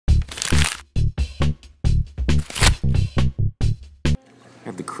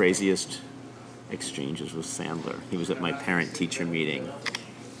have the craziest exchanges with Sandler. He was at my parent-teacher meeting.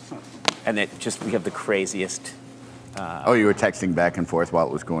 And we have the craziest... oh, you were texting back and forth while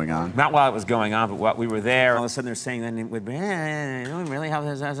it was going on? Not while it was going on, but while we were there. All of a sudden they're saying that it would be, really help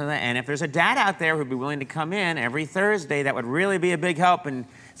us. And if there's a dad out there who'd be willing to come in every Thursday, that would really be a big help. And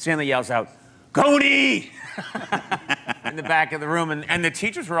Sandler yells out, Coney! In the back of the room. And the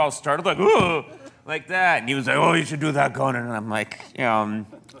teachers were all startled, like, ooh, like that. And he was like, oh, you should do that, Conan. And I'm like,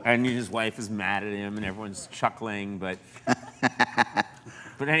 and his wife is mad at him, and everyone's chuckling, but...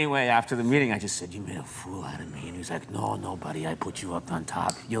 But anyway, after the meeting, I just said, you made a fool out of me. And he was like, no, buddy, I put you up on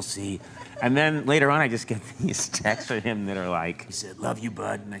top. You'll see. And then later on, I just get these texts from him that are like, he said, love you,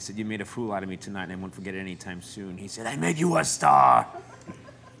 bud. And I said, you made a fool out of me tonight, and I won't forget it anytime soon. He said, I made you a star.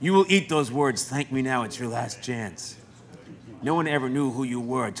 You will eat those words. Thank me now. It's your last chance. No one ever knew who you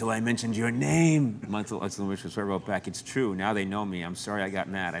were till I mentioned your name. Months later, so I wrote back, it's true. Now they know me. I'm sorry I got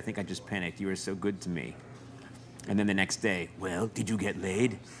mad. I think I just panicked. You were so good to me. And then the next day, well, did you get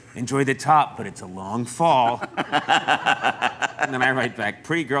laid? Enjoy the top, but it's a long fall. And then I write back,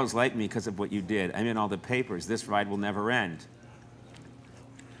 pretty girls like me because of what you did. I'm in all the papers. This ride will never end.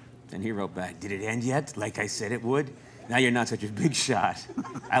 And he wrote back, did it end yet? Like I said it would? Now you're not such a big shot.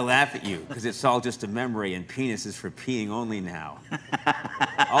 I laugh at you because it's all just a memory and penis is for peeing only now.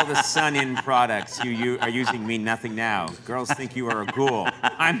 All the sun-in products you are using mean nothing now. Girls think you are a ghoul.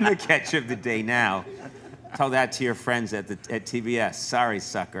 I'm the catch of the day now. Tell that to your friends at TBS. Sorry,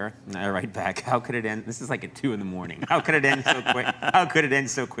 sucker. And I write back, how could it end? This is like at 2 in the morning. How could it end so quick? How could it end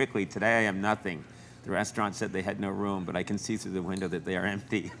so quickly? Today I am nothing. The restaurant said they had no room, but I can see through the window that they are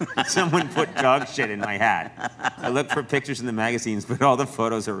empty. Someone put dog shit in my hat. I looked for pictures in the magazines, but all the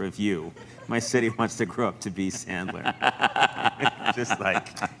photos are of you. My city wants to grow up to be Sandler.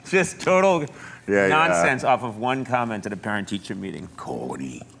 just total nonsense off of one comment at a parent-teacher meeting.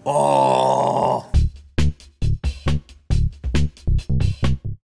 Cody. Oh.